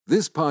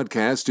This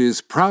podcast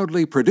is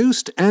proudly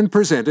produced and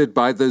presented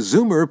by the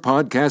Zoomer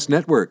Podcast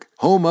Network,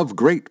 home of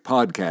great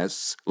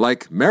podcasts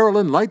like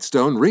Marilyn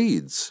Lightstone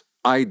Reads,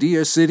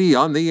 Idea City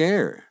on the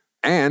Air,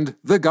 and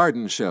The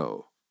Garden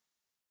Show.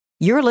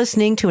 You're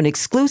listening to an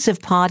exclusive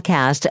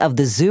podcast of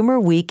the Zoomer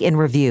Week in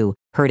Review,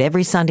 heard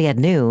every Sunday at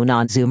noon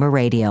on Zoomer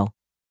Radio.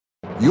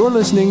 You're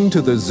listening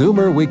to the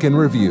Zoomer Week in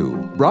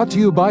Review, brought to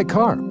you by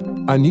CARP,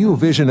 a new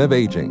vision of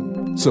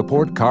aging.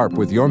 Support CARP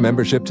with your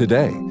membership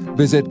today.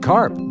 Visit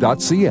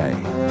carp.ca.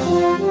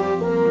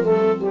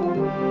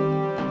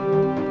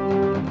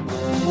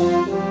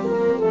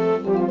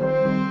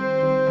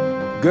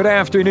 Good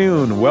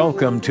afternoon.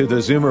 Welcome to the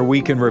Zoomer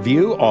Week in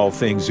Review, all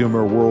things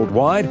Zoomer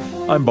worldwide.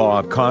 I'm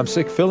Bob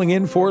Komsic, filling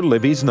in for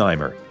Libby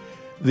Znaimer.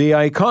 The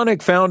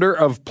iconic founder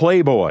of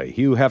Playboy,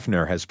 Hugh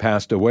Hefner, has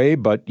passed away,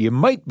 but you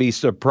might be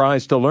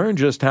surprised to learn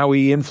just how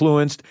he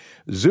influenced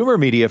Zoomer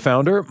Media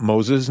founder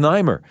Moses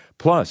Znaimer.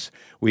 Plus,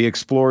 we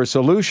explore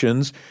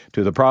solutions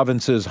to the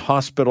province's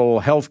hospital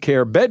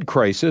healthcare bed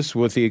crisis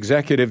with the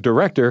executive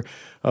director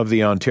of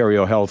the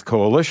Ontario Health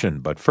Coalition.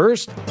 But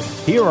first,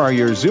 here are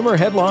your Zoomer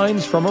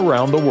headlines from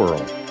around the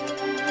world.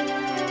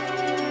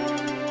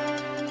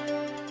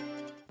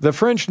 The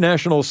French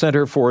National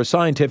Centre for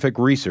Scientific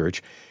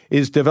Research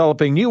is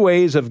developing new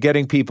ways of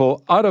getting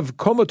people out of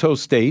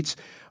comatose states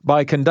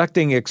by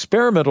conducting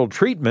experimental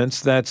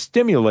treatments that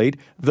stimulate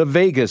the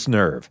vagus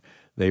nerve.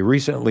 They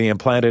recently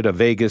implanted a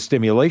vagus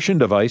stimulation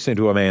device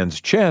into a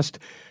man's chest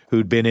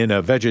who'd been in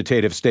a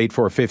vegetative state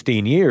for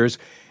 15 years,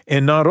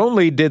 and not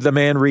only did the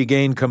man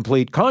regain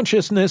complete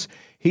consciousness,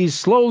 he's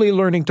slowly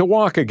learning to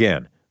walk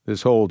again.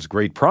 This holds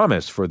great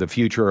promise for the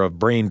future of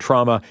brain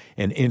trauma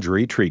and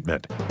injury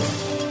treatment.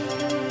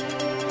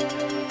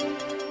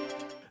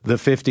 The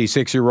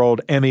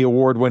 56-year-old Emmy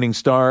Award-winning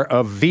star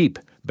of Veep,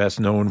 best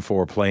known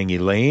for playing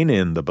Elaine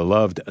in the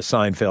beloved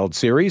Seinfeld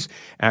series,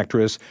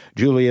 actress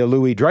Julia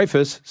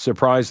Louis-Dreyfus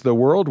surprised the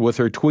world with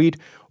her tweet,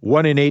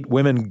 "1 in 8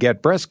 women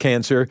get breast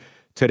cancer.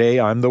 Today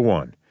I'm the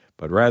one."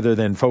 But rather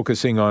than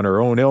focusing on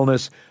her own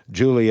illness,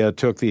 Julia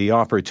took the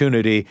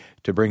opportunity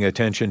to bring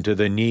attention to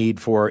the need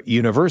for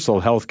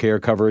universal health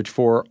care coverage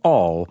for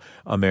all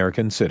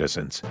American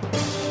citizens.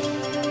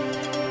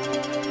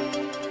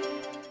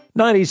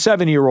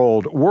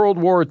 97-year-old World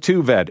War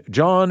II vet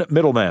John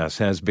Middlemass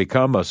has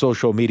become a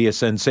social media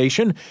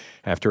sensation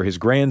after his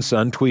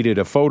grandson tweeted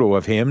a photo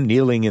of him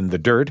kneeling in the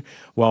dirt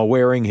while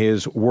wearing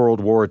his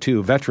World War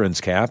II veterans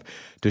cap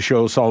to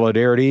show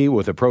solidarity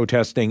with the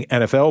protesting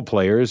NFL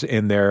players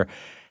in their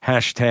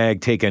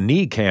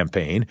 #TakeAKnee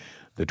campaign.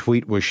 The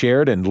tweet was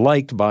shared and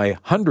liked by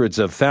hundreds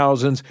of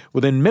thousands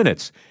within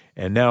minutes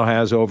and now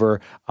has over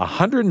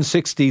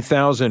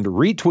 160,000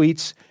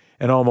 retweets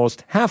and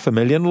almost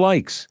 500,000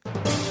 likes.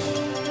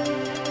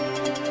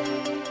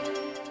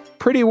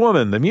 Pretty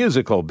Woman, the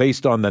musical,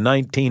 based on the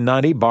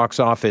 1990 box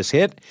office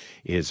hit,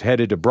 is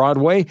headed to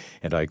Broadway,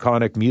 and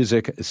iconic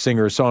music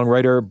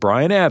singer-songwriter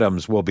Bryan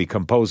Adams will be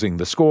composing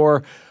the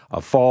score. A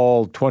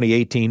fall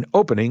 2018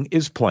 opening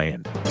is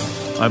planned.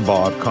 I'm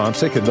Bob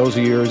Komsic, and those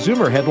are your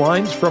Zoomer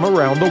headlines from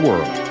around the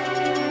world.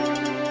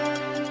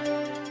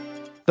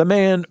 The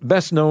man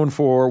best known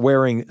for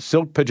wearing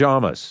silk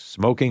pajamas,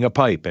 smoking a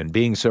pipe, and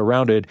being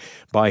surrounded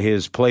by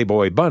his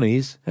Playboy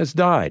bunnies has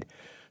died.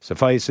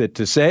 Suffice it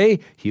to say,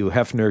 Hugh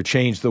Hefner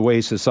changed the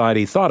way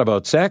society thought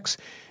about sex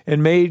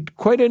and made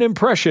quite an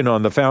impression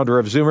on the founder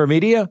of Zoomer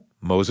Media,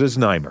 Moses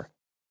Znaimer.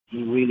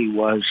 He really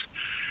was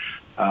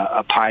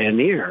a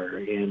pioneer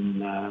in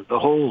the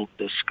whole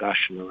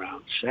discussion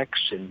around sex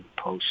in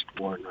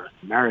post-war North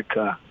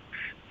America,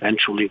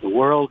 eventually the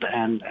world,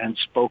 and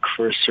spoke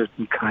for a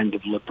certain kind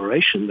of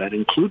liberation that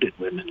included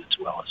women as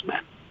well as men.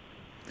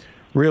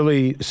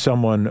 Really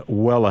someone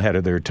well ahead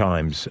of their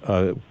times,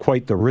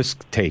 quite the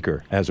risk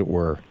taker, as it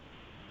were.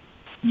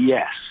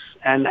 Yes,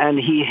 and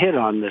he hit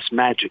on this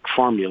magic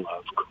formula,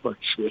 of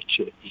course, which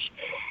is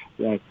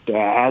that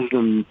as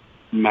the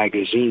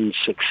magazine's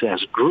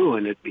success grew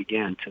and it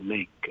began to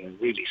make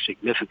really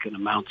significant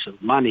amounts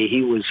of money,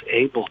 he was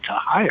able to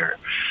hire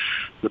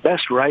the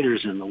best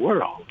writers in the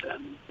world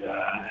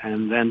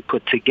and then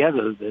put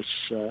together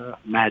this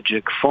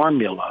magic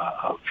formula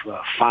of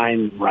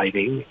fine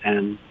writing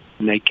and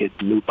naked,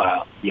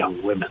 nubile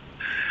young women.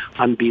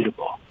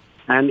 Unbeatable.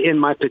 And in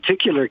my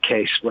particular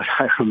case, what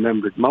I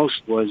remembered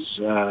most was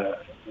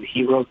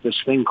he wrote this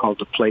thing called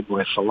the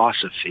Playboy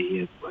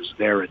philosophy. It was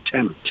their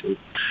attempt to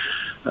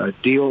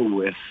deal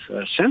with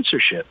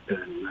censorship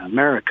in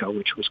America,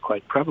 which was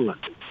quite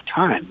prevalent at the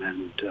time.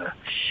 And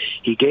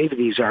he gave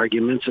these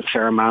arguments a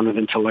fair amount of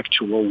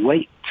intellectual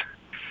weight.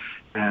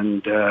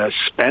 And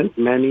spent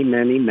many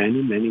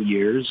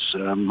years,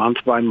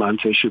 month by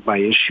month, issue by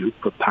issue,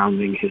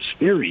 propounding his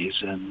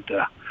theories. And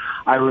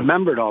I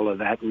remembered all of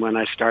that. And when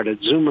I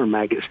started Zoomer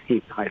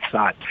magazine, I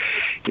thought,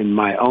 in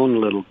my own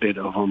little bit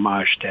of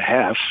homage to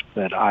Hef,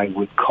 that I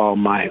would call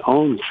my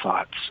own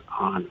thoughts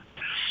on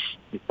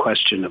the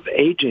question of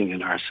aging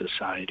in our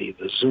society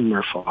the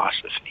Zoomer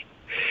philosophy.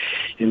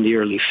 In the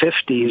early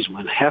 50s,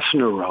 when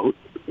Hefner wrote,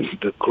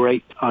 the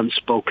great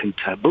unspoken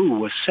taboo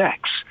was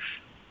sex.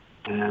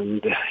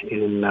 And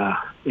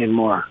in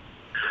more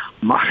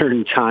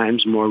modern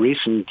times, more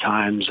recent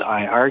times,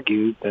 I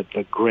argued that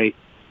the great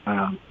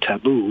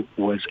taboo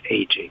was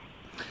aging.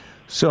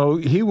 So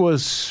he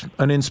was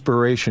an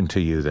inspiration to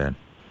you then?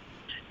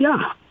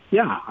 Yeah,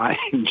 I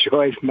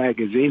enjoyed the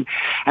magazine,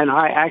 and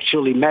I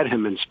actually met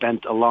him and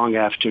spent a long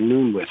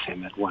afternoon with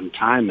him at one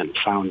time and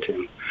found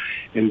him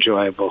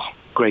enjoyable,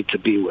 great to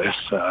be with.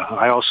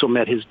 I also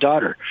met his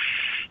daughter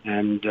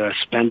and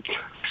spent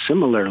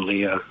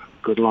similarly a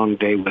good long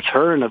day with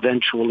her, and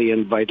eventually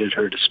invited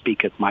her to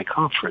speak at my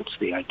conference,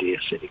 the Idea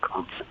City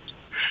Conference.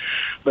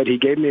 But he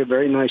gave me a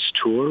very nice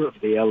tour of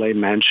the LA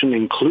mansion,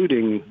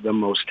 including the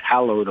most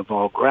hallowed of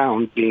all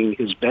ground being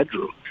his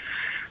bedroom,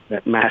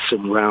 that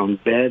massive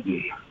round bed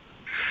and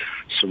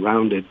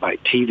surrounded by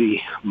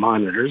TV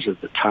monitors.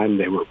 At the time,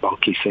 they were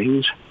bulky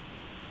things.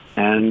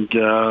 And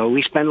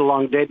we spent a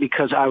long day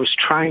because I was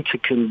trying to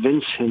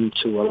convince him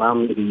to allow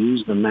me to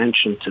use the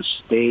mansion to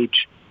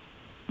stage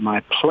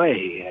my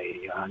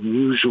play, a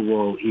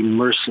unusual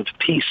immersive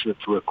piece that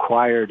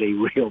required a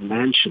real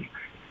mansion.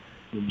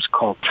 It was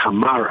called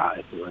Tamara.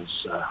 It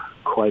was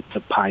quite the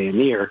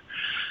pioneer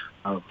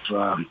of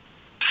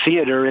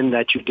theater in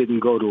that you didn't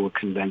go to a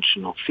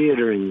conventional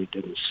theater and you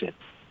didn't sit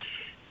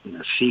in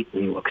a seat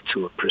and look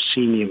to a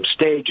proscenium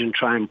stage and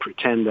try and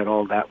pretend that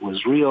all that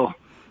was real.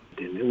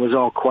 It was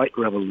all quite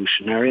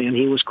revolutionary, and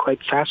he was quite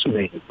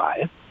fascinated by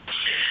it,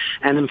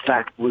 and in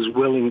fact was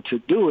willing to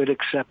do it,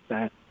 except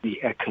that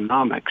the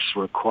economics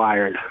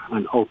required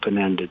an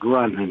open-ended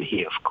run, and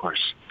he, of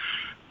course,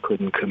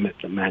 couldn't commit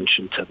the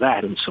mansion to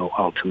that, and so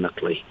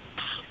ultimately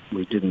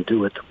we didn't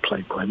do it the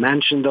Playboy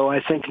Mansion, though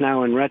I think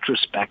now in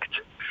retrospect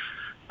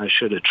I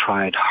should have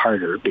tried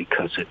harder,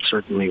 because it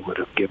certainly would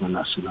have given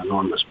us an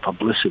enormous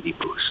publicity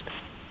boost.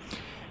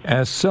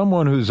 As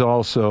someone who's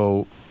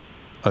also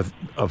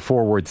a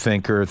forward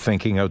thinker,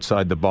 thinking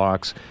outside the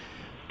box,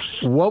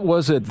 what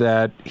was it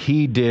that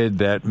he did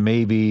that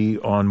maybe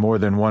on more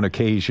than one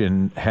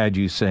occasion had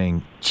you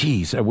saying,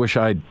 geez, I wish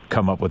I'd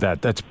come up with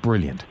that. That's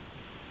brilliant.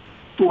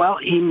 Well,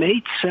 he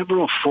made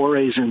several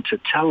forays into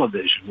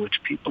television,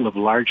 which people have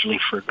largely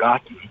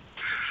forgotten,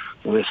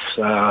 with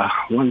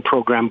one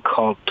program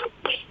called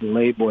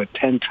Playboy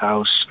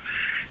Penthouse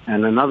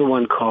and another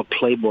one called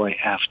Playboy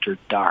After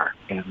Dark.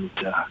 And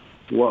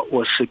what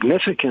was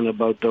significant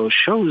about those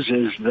shows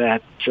is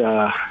that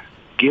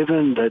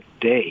given the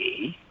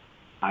day,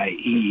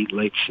 i.e.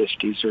 late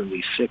 50s,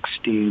 early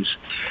 60s,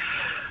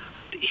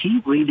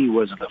 he really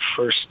was the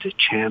first to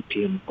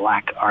champion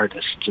black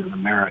artists in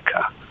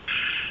America,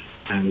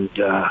 and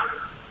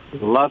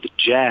loved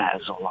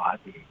jazz a lot,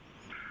 and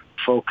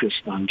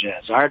focused on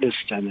jazz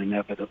artists, and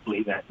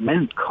inevitably that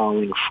meant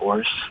calling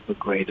forth the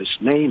greatest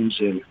names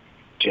in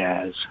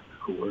jazz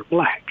who were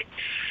black.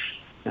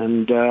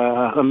 And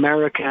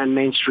America and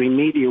mainstream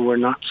media were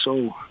not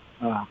so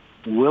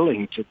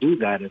willing to do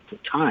that at the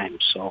time.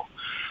 So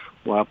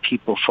while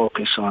people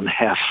focus on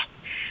Hef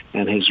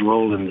and his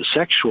role in the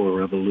sexual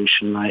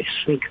revolution, I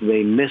think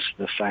they missed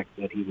the fact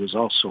that he was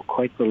also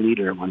quite the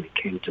leader when it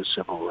came to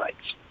civil rights.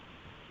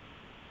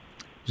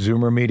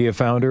 Zoomer Media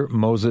founder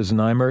Moses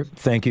Znaimer,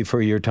 thank you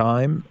for your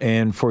time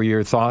and for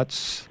your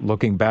thoughts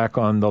looking back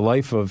on the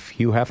life of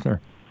Hugh Hefner.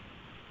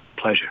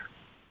 Pleasure.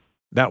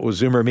 That was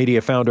Zoomer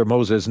Media founder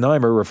Moses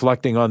Znaimer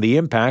reflecting on the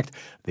impact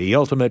the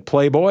ultimate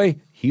playboy,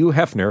 Hugh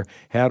Hefner,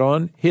 had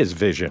on his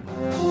vision.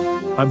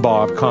 I'm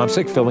Bob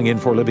Komsic, filling in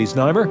for Libby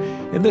Znaimer,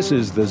 and this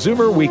is the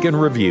Zoomer Week in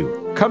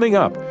Review. Coming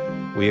up,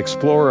 we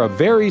explore a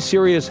very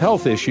serious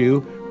health issue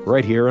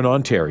right here in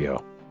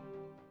Ontario.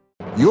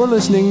 You're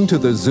listening to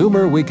the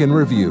Zoomer Week in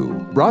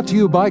Review, brought to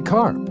you by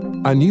CARP,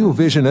 a new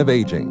vision of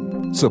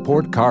aging.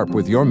 Support CARP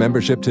with your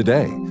membership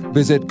today.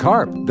 Visit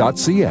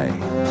carp.ca.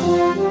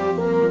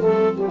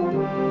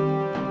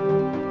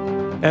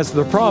 As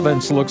the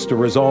province looks to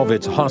resolve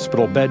its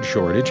hospital bed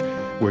shortage,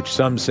 which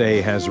some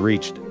say has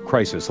reached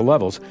crisis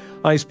levels,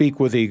 I speak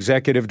with the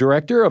Executive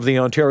Director of the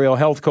Ontario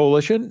Health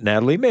Coalition,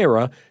 Natalie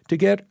Mehra, to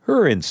get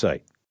her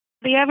insight.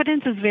 The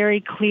evidence is very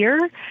clear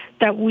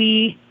that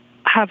we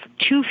have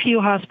too few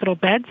hospital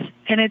beds,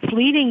 and it's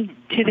leading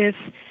to this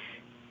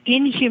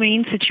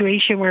inhumane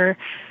situation where,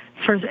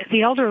 for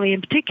the elderly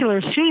in particular,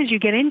 as soon as you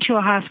get into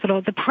a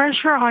hospital, the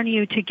pressure on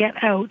you to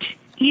get out,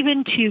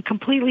 even to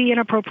completely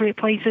inappropriate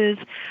places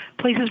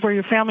where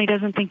your family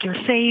doesn't think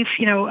you're safe,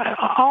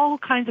 all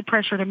kinds of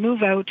pressure to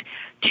move out,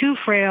 too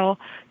frail,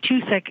 too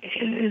sick,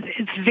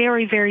 it's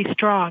very, very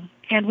strong.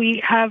 And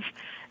we have,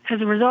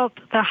 as a result,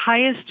 the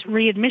highest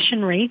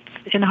readmission rates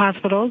in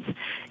hospitals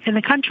in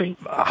the country.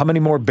 How many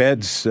more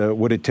beds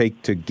would it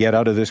take to get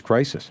out of this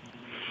crisis?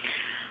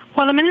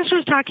 Well, the minister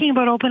is talking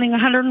about opening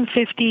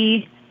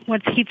 150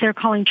 what they're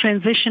calling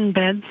transition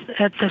beds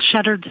at the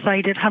shuttered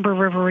site at Humber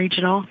River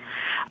Regional.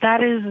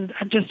 That is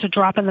just a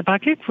drop in the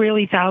bucket.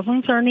 Really,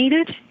 thousands are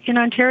needed in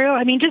Ontario.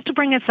 I mean, just to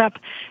bring us up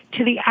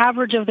to the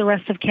average of the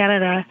rest of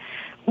Canada,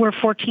 we're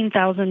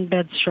 14,000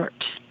 beds short.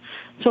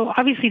 So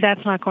obviously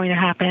that's not going to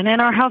happen.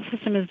 And our health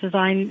system is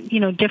designed,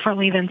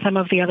 differently than some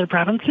of the other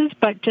provinces,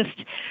 but just,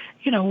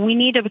 we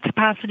need a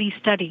capacity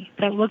study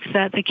that looks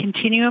at the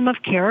continuum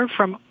of care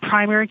from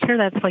primary care,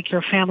 that's like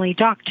your family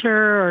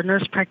doctor or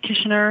nurse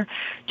practitioner,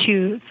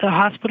 to the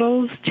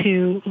hospitals,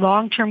 to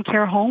long-term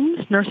care homes,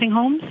 nursing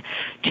homes,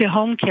 to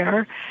home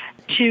care,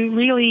 to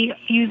really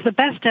use the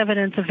best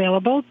evidence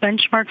available.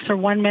 Benchmarks are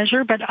one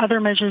measure, but other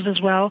measures as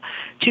well,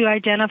 to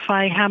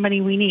identify how many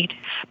we need.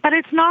 But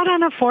it's not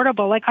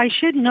unaffordable. Like, I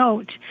should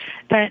note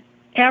that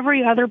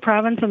every other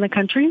province in the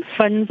country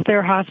funds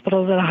their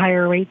hospitals at a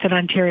higher rate than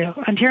Ontario.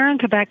 Ontario and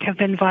Quebec have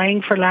been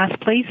vying for last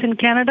place in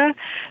Canada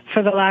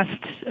for the last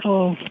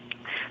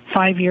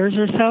 5 years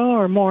or so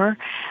or more.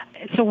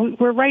 So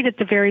we're right at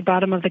the very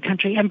bottom of the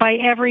country. And by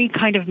every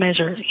kind of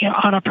measure,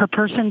 on a per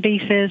person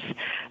basis,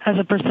 as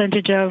a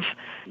percentage of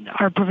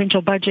our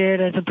provincial budget,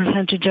 as a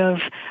percentage of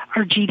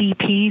our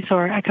GDP, so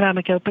our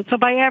economic output. So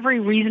by every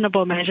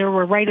reasonable measure,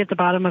 we're right at the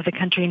bottom of the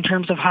country in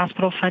terms of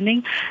hospital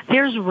funding.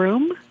 There's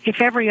room.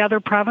 If every other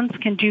province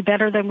can do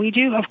better than we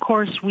do, of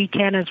course we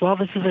can as well.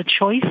 This is a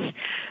choice,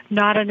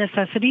 not a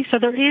necessity. So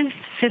there is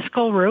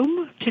fiscal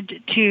room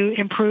to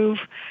improve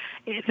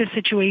the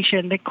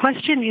situation. The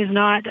question is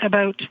not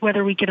about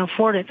whether we can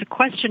afford it. The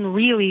question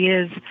really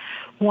is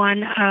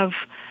one of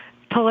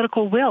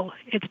political will.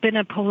 It's been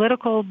a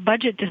political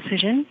budget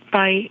decision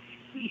by,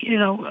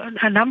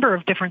 a number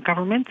of different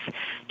governments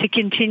to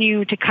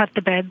continue to cut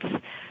the beds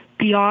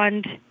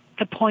beyond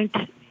the point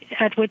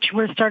at which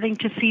we're starting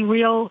to see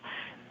real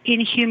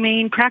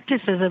inhumane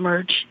practices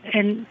emerge,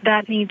 and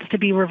that needs to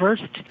be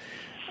reversed.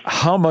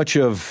 How much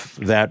of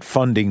that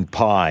funding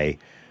pie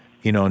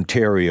in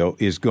Ontario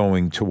is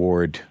going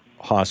toward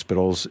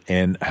hospitals,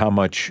 and how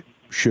much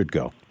should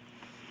go?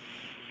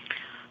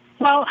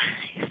 Well,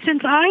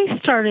 since I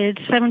started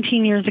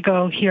 17 years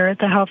ago here at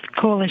the Health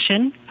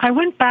Coalition, I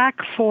went back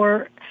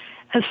for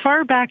as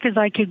far back as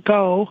I could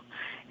go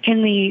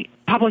in the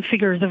public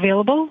figures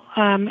available,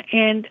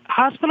 and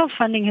hospital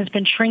funding has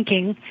been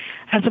shrinking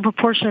as a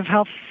proportion of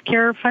health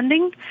care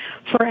funding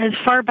for as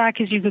far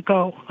back as you could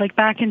go, like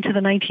back into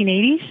the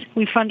 1980s.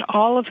 We fund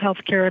all of health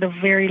care at a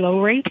very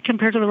low rate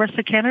compared to the rest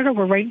of Canada.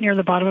 We're right near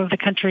the bottom of the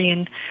country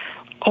in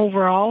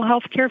overall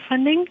health care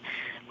funding.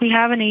 We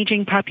have an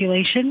aging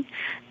population.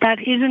 That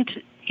isn't,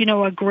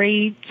 a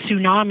great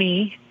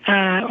tsunami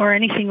or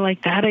anything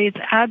like that. It's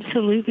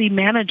absolutely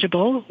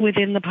manageable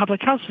within the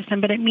public health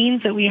system, but it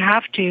means that we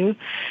have to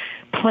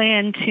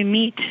plan to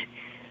meet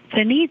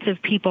the needs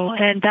of people,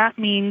 and that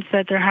means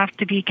that there have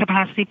to be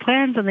capacity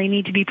plans, and they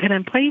need to be put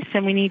in place,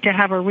 and we need to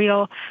have a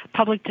real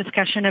public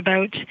discussion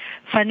about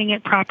funding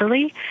it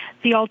properly.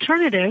 The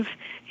alternative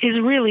is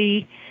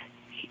really,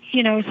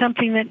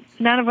 something that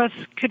none of us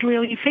could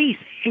really face.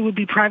 It would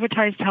be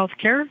privatized health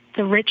care.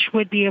 The rich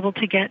would be able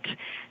to get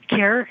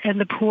care, and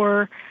the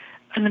poor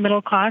and the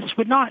middle class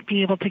would not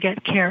be able to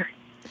get care.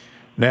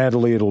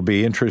 Natalie, it'll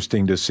be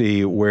interesting to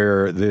see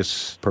where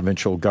this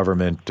provincial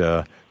government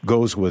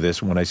goes with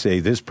this. When I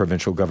say this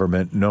provincial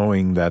government,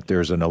 knowing that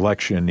there's an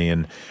election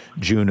in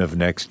June of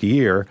next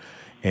year,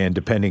 and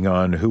depending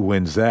on who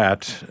wins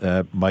that,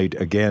 might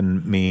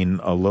again mean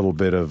a little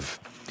bit of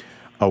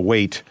a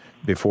wait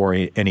before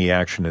any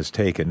action is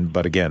taken.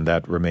 But again,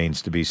 that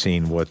remains to be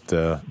seen what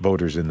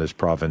voters in this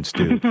province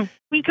do.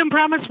 We can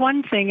promise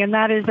one thing, and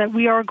that is that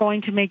we are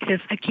going to make this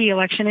a key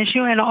election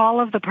issue, and all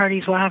of the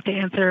parties will have to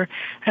answer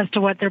as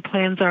to what their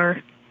plans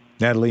are.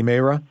 Natalie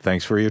Mehra,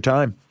 thanks for your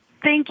time.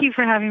 Thank you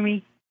for having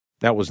me.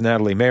 That was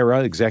Natalie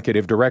Mehra,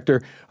 Executive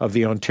Director of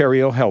the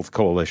Ontario Health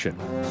Coalition.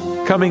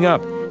 Coming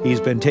up, he's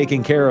been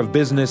taking care of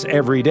business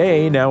every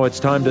day. Now it's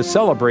time to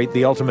celebrate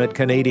the ultimate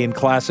Canadian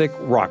classic,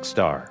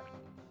 Rockstar.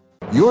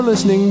 You're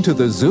listening to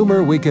the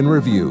Zoomer Week in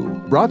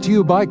Review, brought to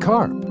you by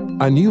CARP,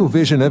 a new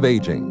vision of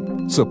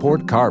aging.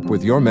 Support CARP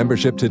with your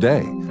membership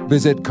today.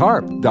 Visit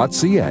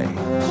carp.ca.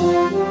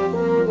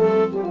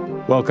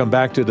 Welcome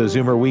back to the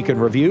Zoomer Week in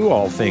Review,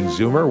 all things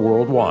Zoomer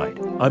worldwide.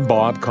 I'm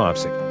Bob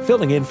Komsic,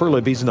 filling in for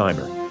Libby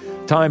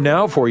Znaimer. Time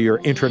now for your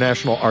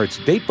International Arts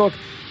Datebook.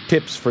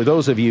 Tips for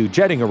those of you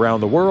jetting around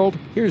the world.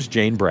 Here's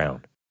Jane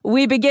Brown.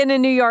 We begin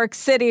in New York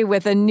City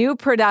with a new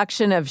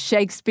production of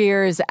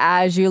Shakespeare's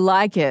As You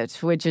Like It,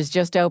 which has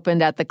just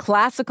opened at the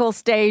Classical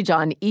Stage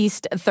on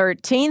East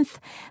 13th.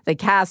 The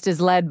cast is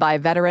led by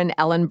veteran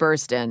Ellen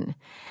Burstyn.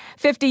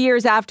 50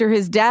 years after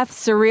his death,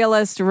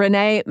 surrealist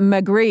René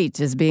Magritte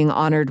is being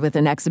honored with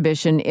an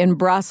exhibition in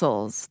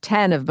Brussels.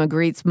 10 of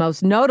Magritte's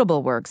most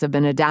notable works have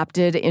been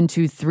adapted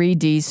into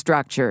 3D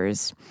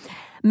structures.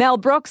 Mel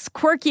Brooks'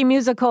 quirky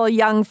musical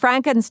Young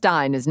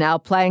Frankenstein is now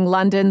playing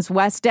London's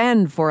West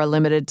End for a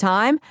limited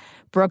time.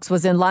 Brooks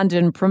was in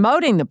London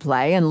promoting the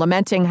play and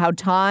lamenting how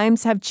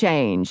times have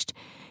changed.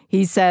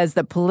 He says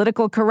that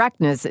political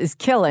correctness is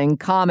killing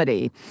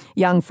comedy.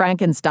 Young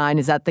Frankenstein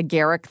is at the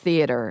Garrick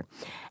Theatre.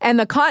 And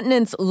the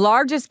continent's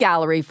largest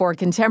gallery for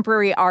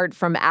contemporary art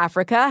from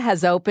Africa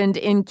has opened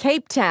in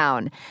Cape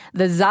Town.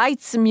 The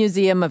Zeitz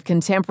Museum of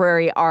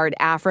Contemporary Art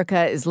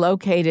Africa is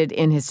located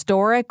in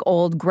historic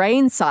old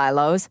grain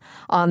silos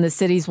on the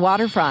city's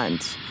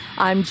waterfront.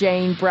 I'm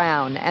Jane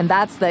Brown, and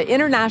that's the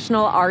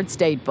International Arts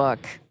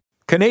Datebook.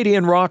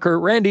 Canadian rocker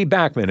Randy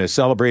Bachman has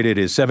celebrated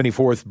his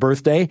 74th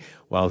birthday.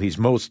 While he's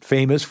most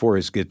famous for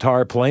his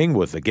guitar playing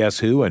with the Guess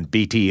Who and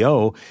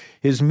BTO,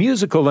 his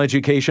musical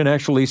education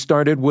actually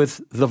started with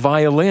the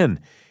violin.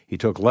 He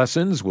took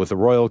lessons with the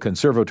Royal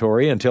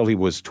Conservatory until he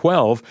was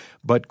 12,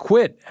 but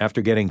quit after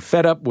getting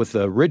fed up with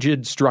the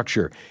rigid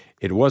structure.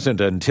 It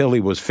wasn't until he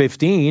was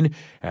 15,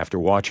 after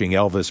watching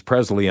Elvis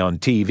Presley on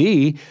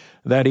TV,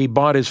 that he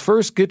bought his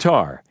first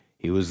guitar.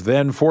 He was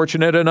then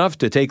fortunate enough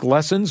to take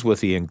lessons with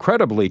the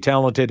incredibly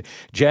talented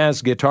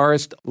jazz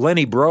guitarist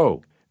Lenny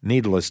Breau.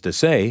 Needless to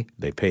say,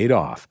 they paid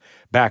off.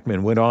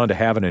 Bachman went on to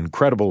have an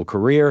incredible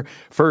career,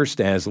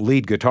 first as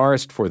lead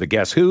guitarist for the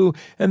Guess Who,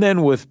 and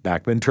then with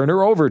Bachman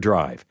Turner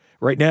Overdrive.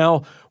 Right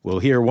now, we'll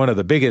hear one of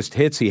the biggest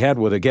hits he had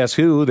with the Guess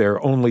Who,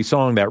 their only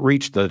song that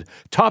reached the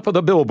top of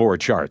the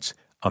Billboard charts,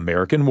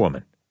 American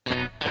Woman.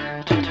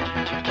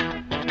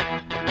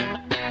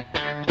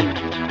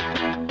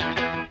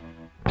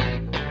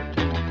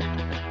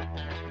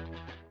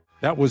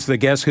 That was the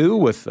Guess Who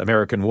with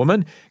American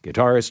Woman,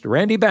 guitarist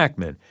Randy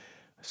Bachman,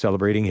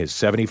 celebrating his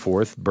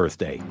 74th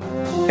birthday.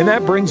 And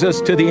that brings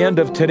us to the end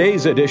of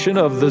today's edition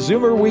of the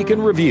Zoomer Week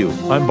in Review.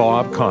 I'm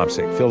Bob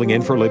Komsic, filling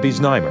in for Libby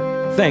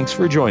Znaimer. Thanks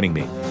for joining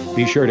me.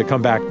 Be sure to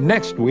come back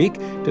next week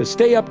to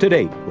stay up to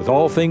date with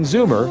all things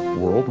Zoomer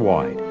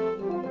worldwide.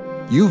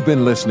 You've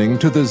been listening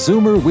to the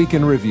Zoomer Week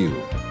in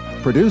Review,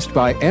 produced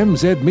by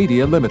MZ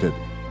Media Limited.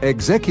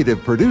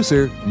 Executive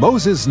producer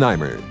Moses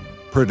Znaimer.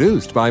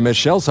 Produced by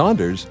Michelle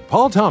Saunders,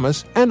 Paul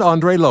Thomas, and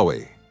Andre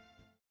Lowy.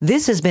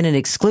 This has been an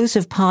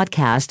exclusive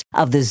podcast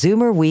of the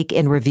Zoomer Week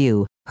in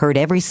Review, heard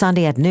every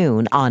Sunday at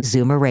noon on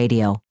Zoomer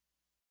Radio.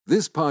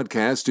 This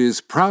podcast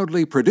is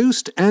proudly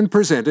produced and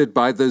presented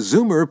by the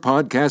Zoomer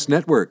Podcast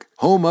Network,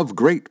 home of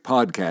great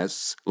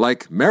podcasts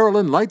like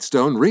Marilyn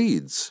Lightstone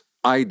Reads,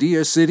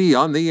 Idea City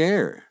on the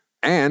Air,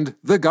 and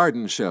The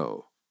Garden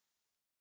Show.